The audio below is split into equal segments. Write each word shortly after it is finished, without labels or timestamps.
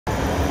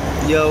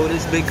Yo,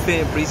 this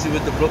Bigfanbreezy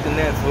with the Brooklyn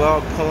Nets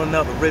vlog, pulling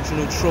up,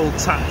 original troll,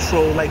 top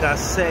troll, like I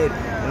said.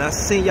 And I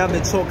seen y'all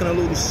been talking a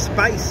little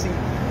spicy,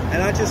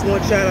 and I just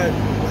want y'all to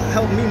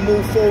help me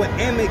move forward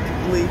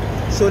amicably,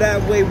 so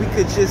that way we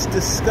could just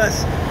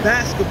discuss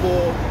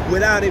basketball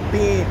without it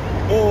being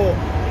all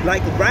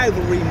like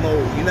rivalry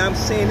mode. You know what I'm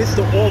saying? It's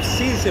the off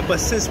season, but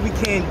since we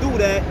can't do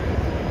that,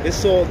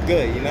 it's all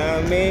good. You know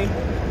what I mean?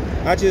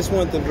 I just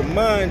want to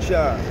remind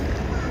y'all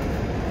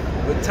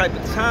what type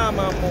of time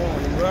I'm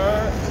on, you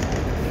heard?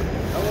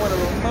 I want to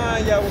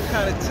remind y'all what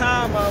kind of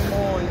time I'm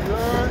on, you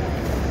heard?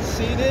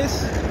 See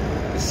this?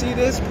 You see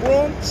this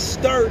broom?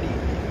 Sturdy.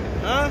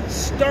 Huh?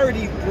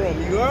 Sturdy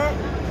broom, you heard?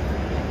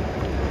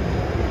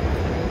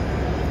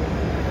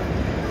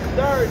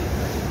 Sturdy.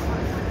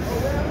 Oh,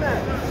 where I'm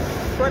at?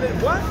 Front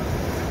of what?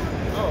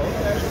 Oh,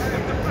 okay.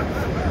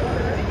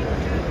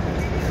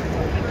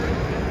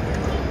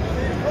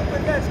 See,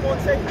 Brooklyn Nets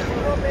gonna take this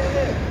broom in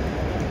here.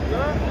 You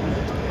heard?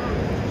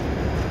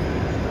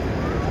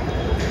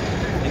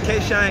 In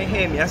case y'all ain't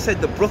hear me, I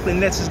said the Brooklyn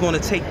Nets is going to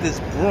take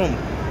this broom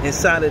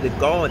inside of the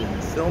garden.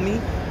 You feel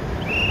me?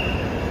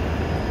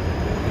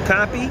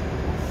 Copy?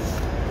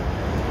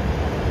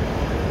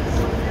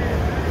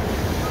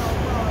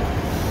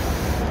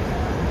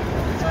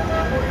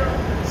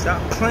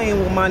 Stop playing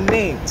with my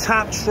name.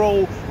 Top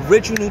troll,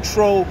 original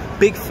troll,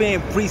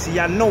 Bigfanbreezy.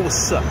 Y'all know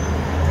what's up.